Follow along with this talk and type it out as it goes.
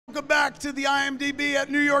Welcome back to the IMDb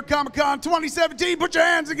at New York Comic Con 2017. Put your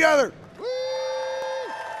hands together.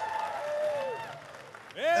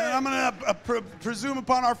 And I'm going to presume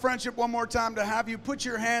upon our friendship one more time to have you put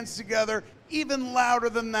your hands together even louder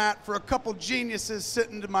than that for a couple geniuses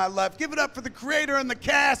sitting to my left. Give it up for the creator and the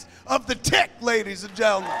cast of The Tick, ladies and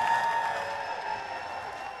gentlemen.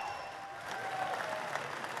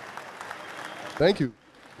 Thank you.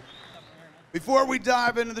 Before we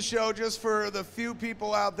dive into the show, just for the few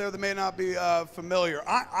people out there that may not be familiar,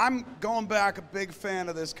 I'm going back a big fan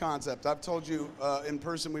of this concept. I've told you in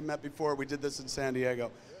person, we met before, we did this in San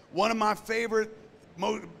Diego. One of my favorite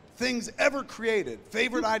things ever created,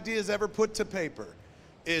 favorite ideas ever put to paper,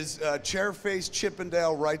 is Chairface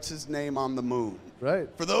Chippendale writes his name on the moon. Right.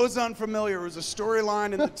 For those unfamiliar, it was a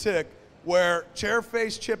storyline in The Tick where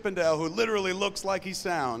Chairface Chippendale, who literally looks like he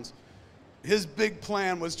sounds, his big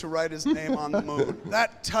plan was to write his name on the moon.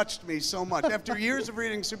 That touched me so much. After years of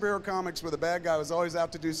reading superhero comics where the bad guy was always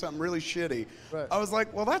out to do something really shitty, right, I was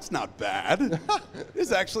like, well, that's not bad.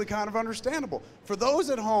 It's actually kind of understandable. For those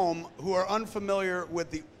at home who are unfamiliar with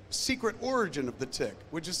the secret origin of The Tick,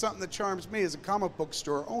 which is something that charms me as a comic book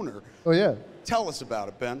store owner. Oh, yeah. Tell us about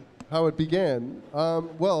it, Ben. How it began.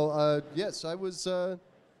 Yes, I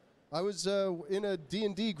was in a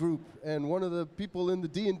D&D group, and one of the people in the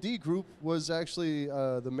D&D group was actually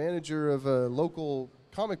the manager of a local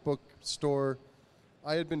comic book store.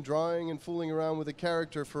 I had been drawing and fooling around with a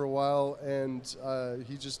character for a while, and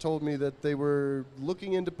he just told me that they were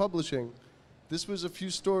looking into publishing. This was a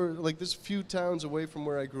few towns away from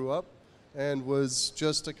where I grew up, and was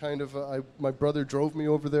just a kind of my brother drove me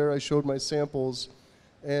over there. I showed my samples,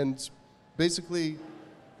 and basically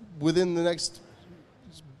within the next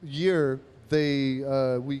year,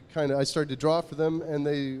 I started to draw for them, and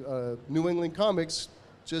New England Comics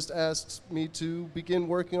just asked me to begin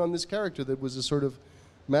working on this character that was a sort of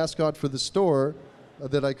mascot for the store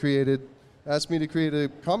that I created. Asked me to create a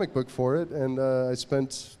comic book for it, and I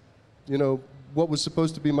spent, what was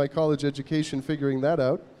supposed to be my college education figuring that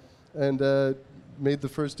out, and made the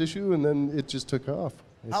first issue, and then it just took off.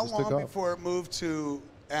 How long before it moved to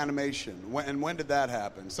animation? When did that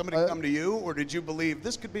happen? Somebody come to you, or did you believe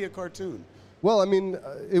this could be a cartoon? Well, I mean,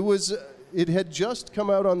 it had just come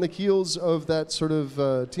out on the heels of that sort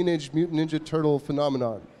of Teenage Mutant Ninja Turtle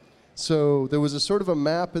phenomenon. So there was a sort of a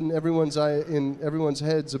map in everyone's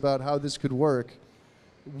heads about how this could work.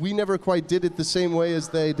 We never quite did it the same way as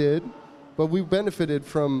they did, but we benefited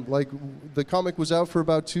from, the comic was out for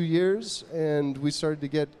about 2 years, and we started to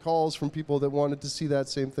get calls from people that wanted to see that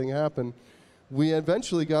same thing happen. We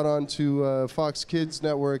eventually got onto Fox Kids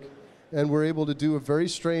Network and were able to do a very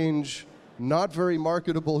strange, not very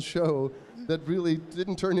marketable show that really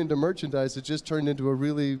didn't turn into merchandise. It just turned into a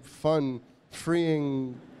really fun,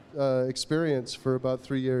 freeing experience for about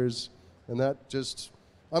 3 years. And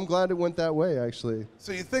I'm glad it went that way, actually.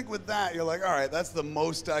 So you think with that, you're like, all right, that's the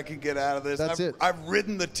most I can get out of this. That's it. I've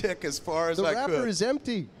ridden The Tick as far as I could. The wrapper is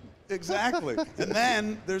empty. Exactly. And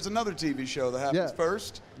then there's another TV show that happens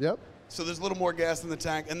first. Yep. So there's a little more gas in the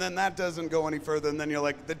tank, and then that doesn't go any further, and then you're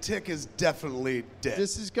like, The Tick is definitely dead.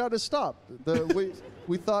 This has got to stop.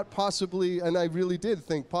 We thought possibly, and I really did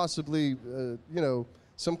think possibly,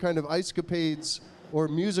 some kind of ice-capades or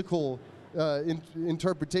musical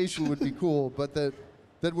interpretation would be cool, but that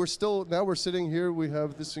now we're sitting here, we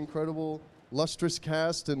have this incredible, lustrous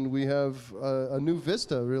cast, and we have a new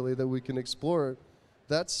vista, really, that we can explore.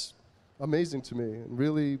 That's amazing to me, and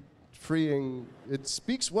really freeing. It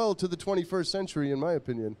speaks well to the 21st century, in my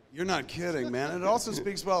opinion. You're not kidding, man. It also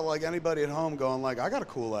speaks about anybody at home going I got a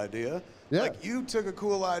cool idea. Yeah. You took a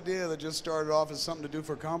cool idea that just started off as something to do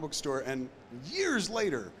for a comic book store, and years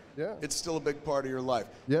later, it's still a big part of your life.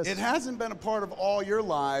 Yes. It hasn't been a part of all your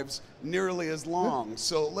lives nearly as long.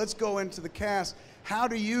 So let's go into the cast. How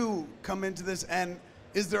do you come into this, and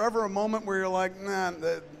is there ever a moment where you're like, nah,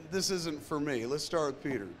 this isn't for me? Let's start with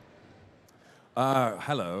Peter.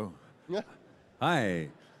 Hello. Yeah. Hi.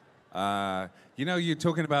 You're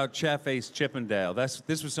talking about Chairface Chippendale.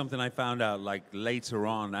 This was something I found out later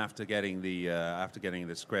on after getting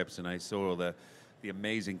the scripts, and I saw the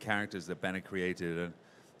amazing characters that Bennett created,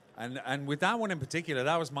 and with that one in particular,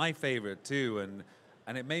 that was my favorite too,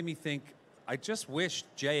 and it made me think. I just wish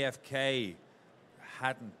JFK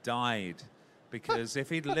hadn't died, because if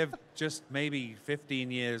he'd lived just maybe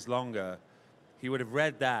 15 years longer, he would have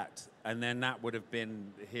read that, and then that would have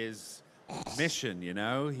been his mission,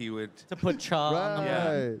 He would... To put Cha on the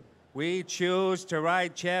moon. Right. We choose to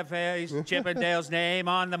write Chairface Chippendale's name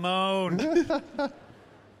on the moon.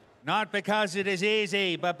 Not because it is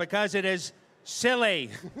easy, but because it is silly.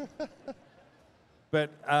 But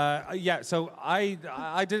yeah, so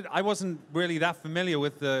I wasn't really that familiar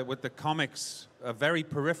with the comics. Very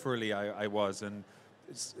peripherally, I was, and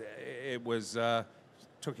it was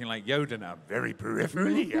talking like Yoda now. Very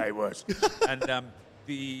peripherally, I was, and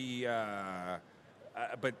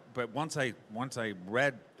but once I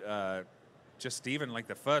read just even like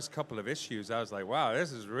the first couple of issues, I was like, wow,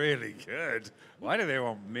 this is really good. Why do they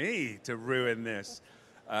want me to ruin this?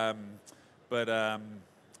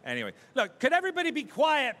 Anyway, look, could everybody be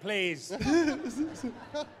quiet, please?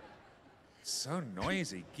 So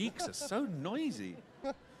noisy. Geeks are so noisy.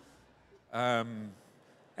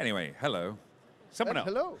 Anyway, hello. Someone else.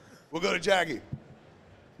 Hello. We'll go to Jackie.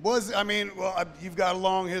 You've got a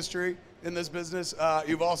long history in this business.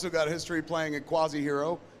 You've also got a history playing a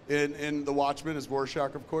quasi-hero in The Watchmen as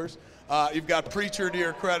Rorschach, of course. You've got Preacher to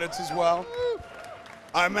your credits as well.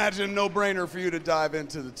 I imagine a no-brainer for you to dive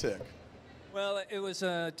into the Tick. Well, it was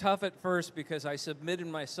tough at first because I submitted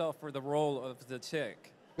myself for the role of the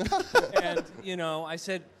Tick. And, I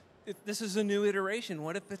said, this is a new iteration.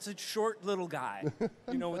 What if it's a short little guy,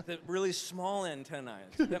 with the really small antennae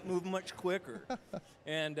that move much quicker?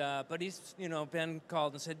 And, but he's, Ben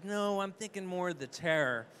called and said, no, I'm thinking more of the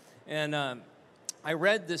Terror. And I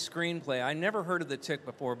read the screenplay. I never heard of the Tick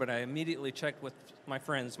before, but I immediately checked with my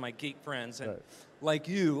friends, my geek friends. And like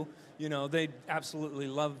you, they absolutely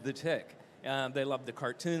loved the Tick. They loved the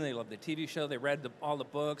cartoon, they loved the TV show, they read all the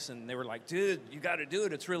books, and they were like, dude, you got to do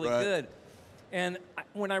it, it's really good. And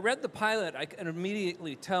when I read the pilot, I could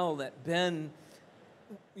immediately tell that Ben,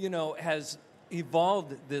 has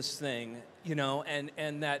evolved this thing,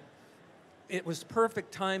 and that it was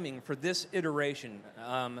perfect timing for this iteration.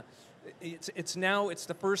 It's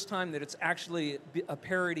the first time that it's actually a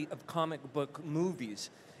parody of comic book movies.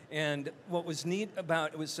 And what was neat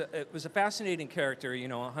about it was a fascinating character, a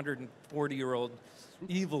 140-year-old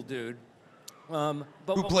evil dude. Who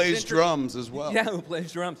plays drums as well. Yeah, who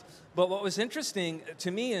plays drums. But what was interesting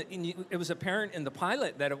to me, it was apparent in the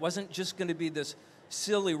pilot that it wasn't just going to be this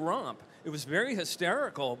silly romp. It was very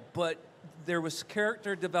hysterical, but there was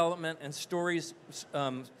character development and stories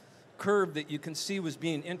curve that you can see was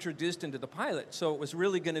being introduced into the pilot. So it was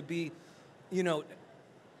really going to be,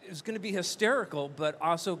 it was going to be hysterical, but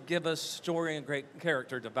also give us story and great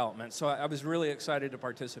character development. So I was really excited to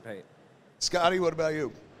participate. Scotty, what about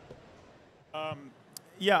you?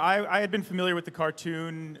 Yeah, I had been familiar with the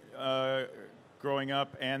cartoon growing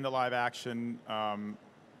up and the live action,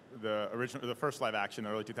 the first live action, the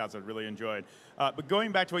early 2000s, I really enjoyed. But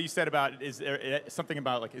going back to what you said about, is there something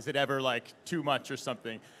about is it ever too much or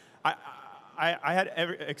something? I had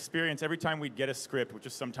experience every time we'd get a script, which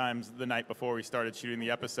is sometimes the night before we started shooting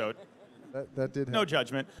the episode. That did happen. No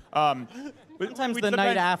judgment. Sometimes the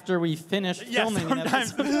night after we finished filming an episode.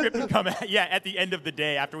 Sometimes the script would come at the end of the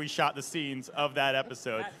day after we shot the scenes of that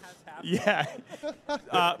episode. That has happened.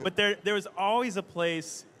 Yeah. But there was always a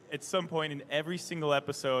place at some point in every single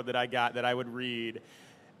episode that I got that I would read,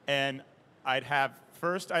 and I'd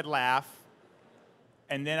laugh,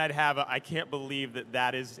 and then I'd have I can't believe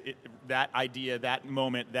that is it, that idea, that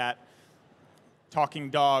moment, that talking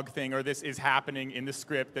dog thing, or this is happening in the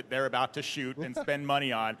script that they're about to shoot and spend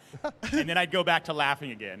money on, and then I'd go back to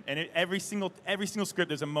laughing again. And every single script,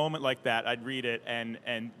 there's a moment like that. I'd read it, and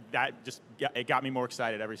that it got me more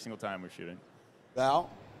excited every single time we're shooting. Val?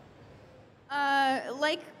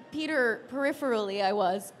 Like Peter, peripherally, I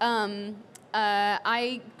was.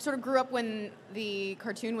 I sort of grew up when the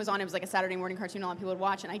cartoon was on. It was like a Saturday morning cartoon a lot of people would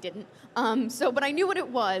watch, and I didn't. But I knew what it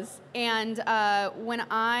was. And when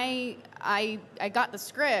I got the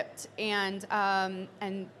script, and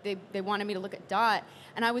they wanted me to look at Dot,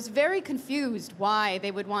 and I was very confused why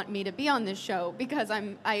they would want me to be on this show, because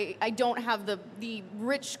I don't have the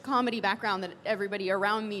rich comedy background that everybody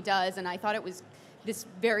around me does, and I thought it was this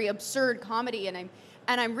very absurd comedy, and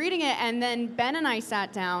I'm reading it, and then Ben and I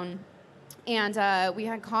sat down. And we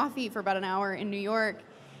had coffee for about an hour in New York.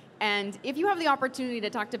 And if you have the opportunity to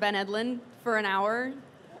talk to Ben Edlund for an hour,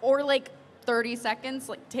 or 30 seconds,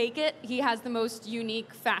 take it. He has the most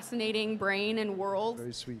unique, fascinating brain and world.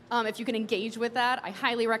 Very sweet. If you can engage with that, I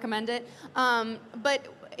highly recommend it. But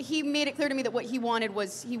he made it clear to me that what he wanted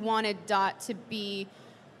was he wanted Dot to be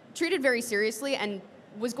treated very seriously and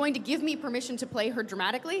was going to give me permission to play her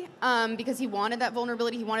dramatically, because he wanted that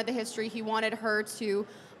vulnerability, he wanted the history, he wanted her to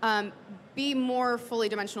be more fully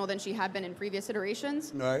dimensional than she had been in previous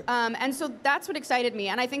iterations. Right. And so that's what excited me.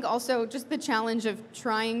 And I think also just the challenge of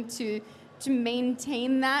trying to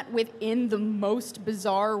maintain that within the most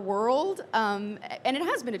bizarre world. And it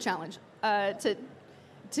has been a challenge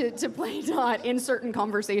to play Dot in certain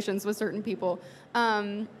conversations with certain people.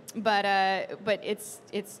 But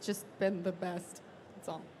it's just been the best. That's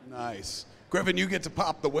all. Nice. Griffin, you get to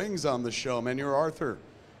pop the wings on the show, man. You're Arthur.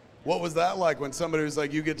 What was that like when somebody was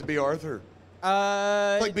like, you get to be Arthur?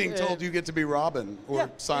 It's like being told you get to be Robin or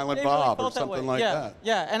Silent it Bob really or felt something that way. like that.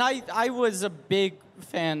 Yeah, and I was a big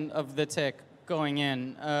fan of The Tick going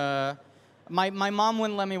in. My mom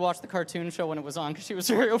wouldn't let me watch the cartoon show when it was on because she was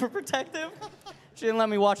very overprotective. She didn't let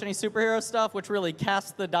me watch any superhero stuff, which really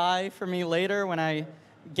cast the die for me later when I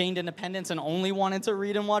gained independence and only wanted to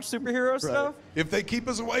read and watch superhero stuff. If they keep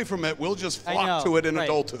us away from it, we'll just I flock know, to it in right.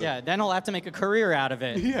 adulthood. Yeah, then I'll have to make a career out of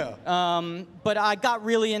it. Yeah. But I got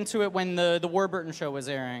really into it when the Warburton show was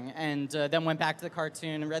airing, and then went back to the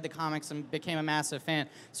cartoon and read the comics and became a massive fan.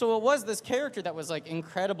 So it was this character that was like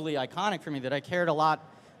incredibly iconic for me that I cared a lot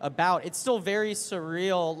about. It's still very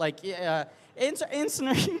surreal. Like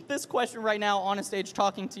answering this question right now on a stage,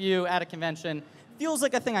 talking to you at a convention, feels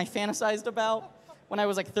like a thing I fantasized about when I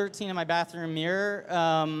was like 13 in my bathroom mirror.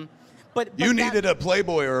 But you needed a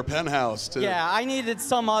Playboy or a Penthouse to. Yeah, I needed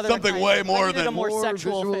some other something kind way of, more I needed than a more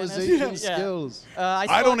sexual visualization fantasy. skills.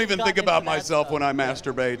 I don't even think about myself when I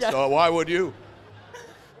masturbate, so why would you?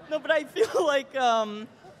 No, but I feel like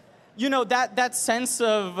you know, that sense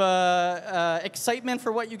of excitement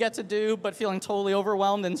for what you get to do, but feeling totally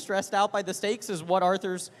overwhelmed and stressed out by the stakes is what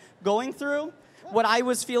Arthur's going through. What I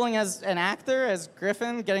was feeling as an actor, as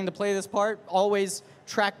Griffin, getting to play this part, always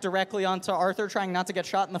tracked directly onto Arthur trying not to get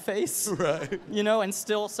shot in the face. Right. You know, and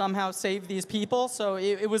still somehow save these people. So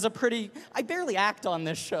it was a pretty, I barely act on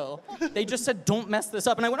this show. They just said, don't mess this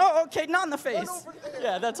up. And I went, oh, okay, not in the face.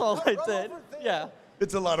 Yeah, that's all I did. Yeah.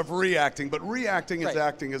 It's a lot of reacting, but reacting is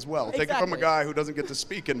acting as well. Take it from a guy who doesn't get to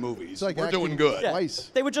speak in movies. Like We're doing good.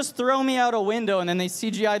 Twice. They would just throw me out a window and then they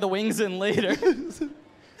CGI the wings in later.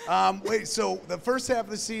 Wait, so the first half of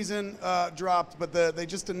the season dropped, but they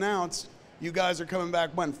just announced you guys are coming back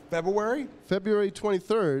when? February? February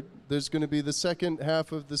 23rd, there's going to be the second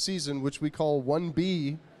half of the season, which we call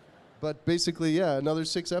 1B. But basically, yeah, another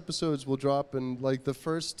 6 episodes will drop, and like the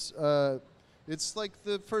first, it's like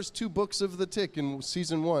the first 2 books of The Tick in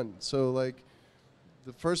season 1. So like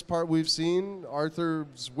the first part we've seen,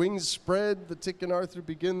 Arthur's wings spread, The Tick and Arthur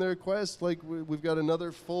begin their quest. Like we've got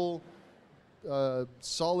another full,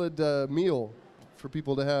 solid meal for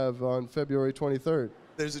people to have on February 23rd.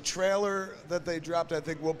 There's a trailer that they dropped. I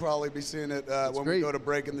think we'll probably be seeing it when we go to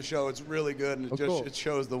break in the show. It's really good, and it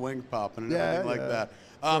shows the wing popping and everything like that.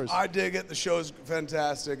 I dig it. The show's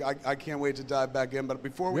fantastic. I can't wait to dive back in. But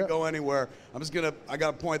before we go anywhere, I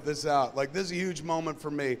got to point this out. Like, this is a huge moment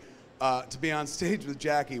for me to be on stage with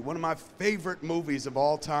Jackie. One of my favorite movies of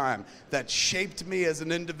all time that shaped me as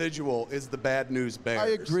an individual is The Bad News Bears. I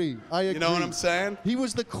agree. You know what I'm saying? He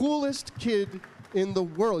was the coolest kid in the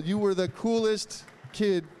world. You were the coolest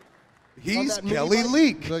kid. He's Kelly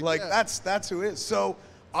Leak. Like that's who is. So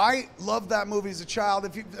I loved that movie as a child.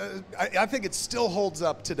 If you, I think it still holds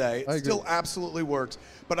up today. It still absolutely works.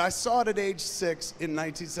 But I saw it at age 6 in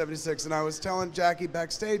 1976, and I was telling Jackie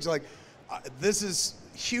backstage, like, this is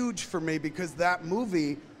huge for me because that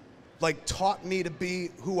movie, like, taught me to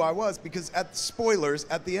be who I was. Because spoilers,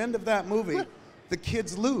 at the end of that movie, the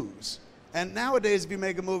kids lose. And nowadays, if you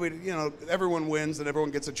make a movie, you know, everyone wins and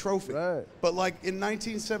everyone gets a trophy. Right. But like in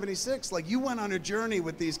 1976, like you went on a journey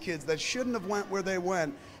with these kids that shouldn't have went where they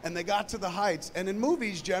went, and they got to the heights. And in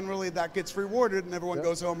movies, generally that gets rewarded and everyone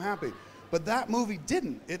goes home happy. But that movie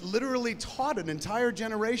didn't. It literally taught an entire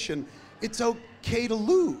generation it's okay to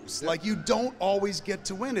lose. Like you don't always get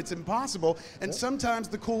to win. It's impossible. And sometimes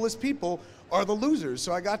the coolest people are the losers.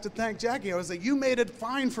 So I got to thank Jackie. I was like, you made it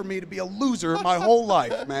fine for me to be a loser my whole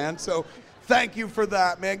life, man. So thank you for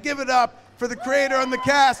that, man. Give it up for the creator and the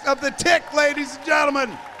cast of The Tick, ladies and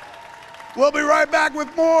gentlemen. We'll be right back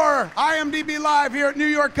with more IMDb Live here at New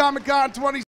York Comic Con 20.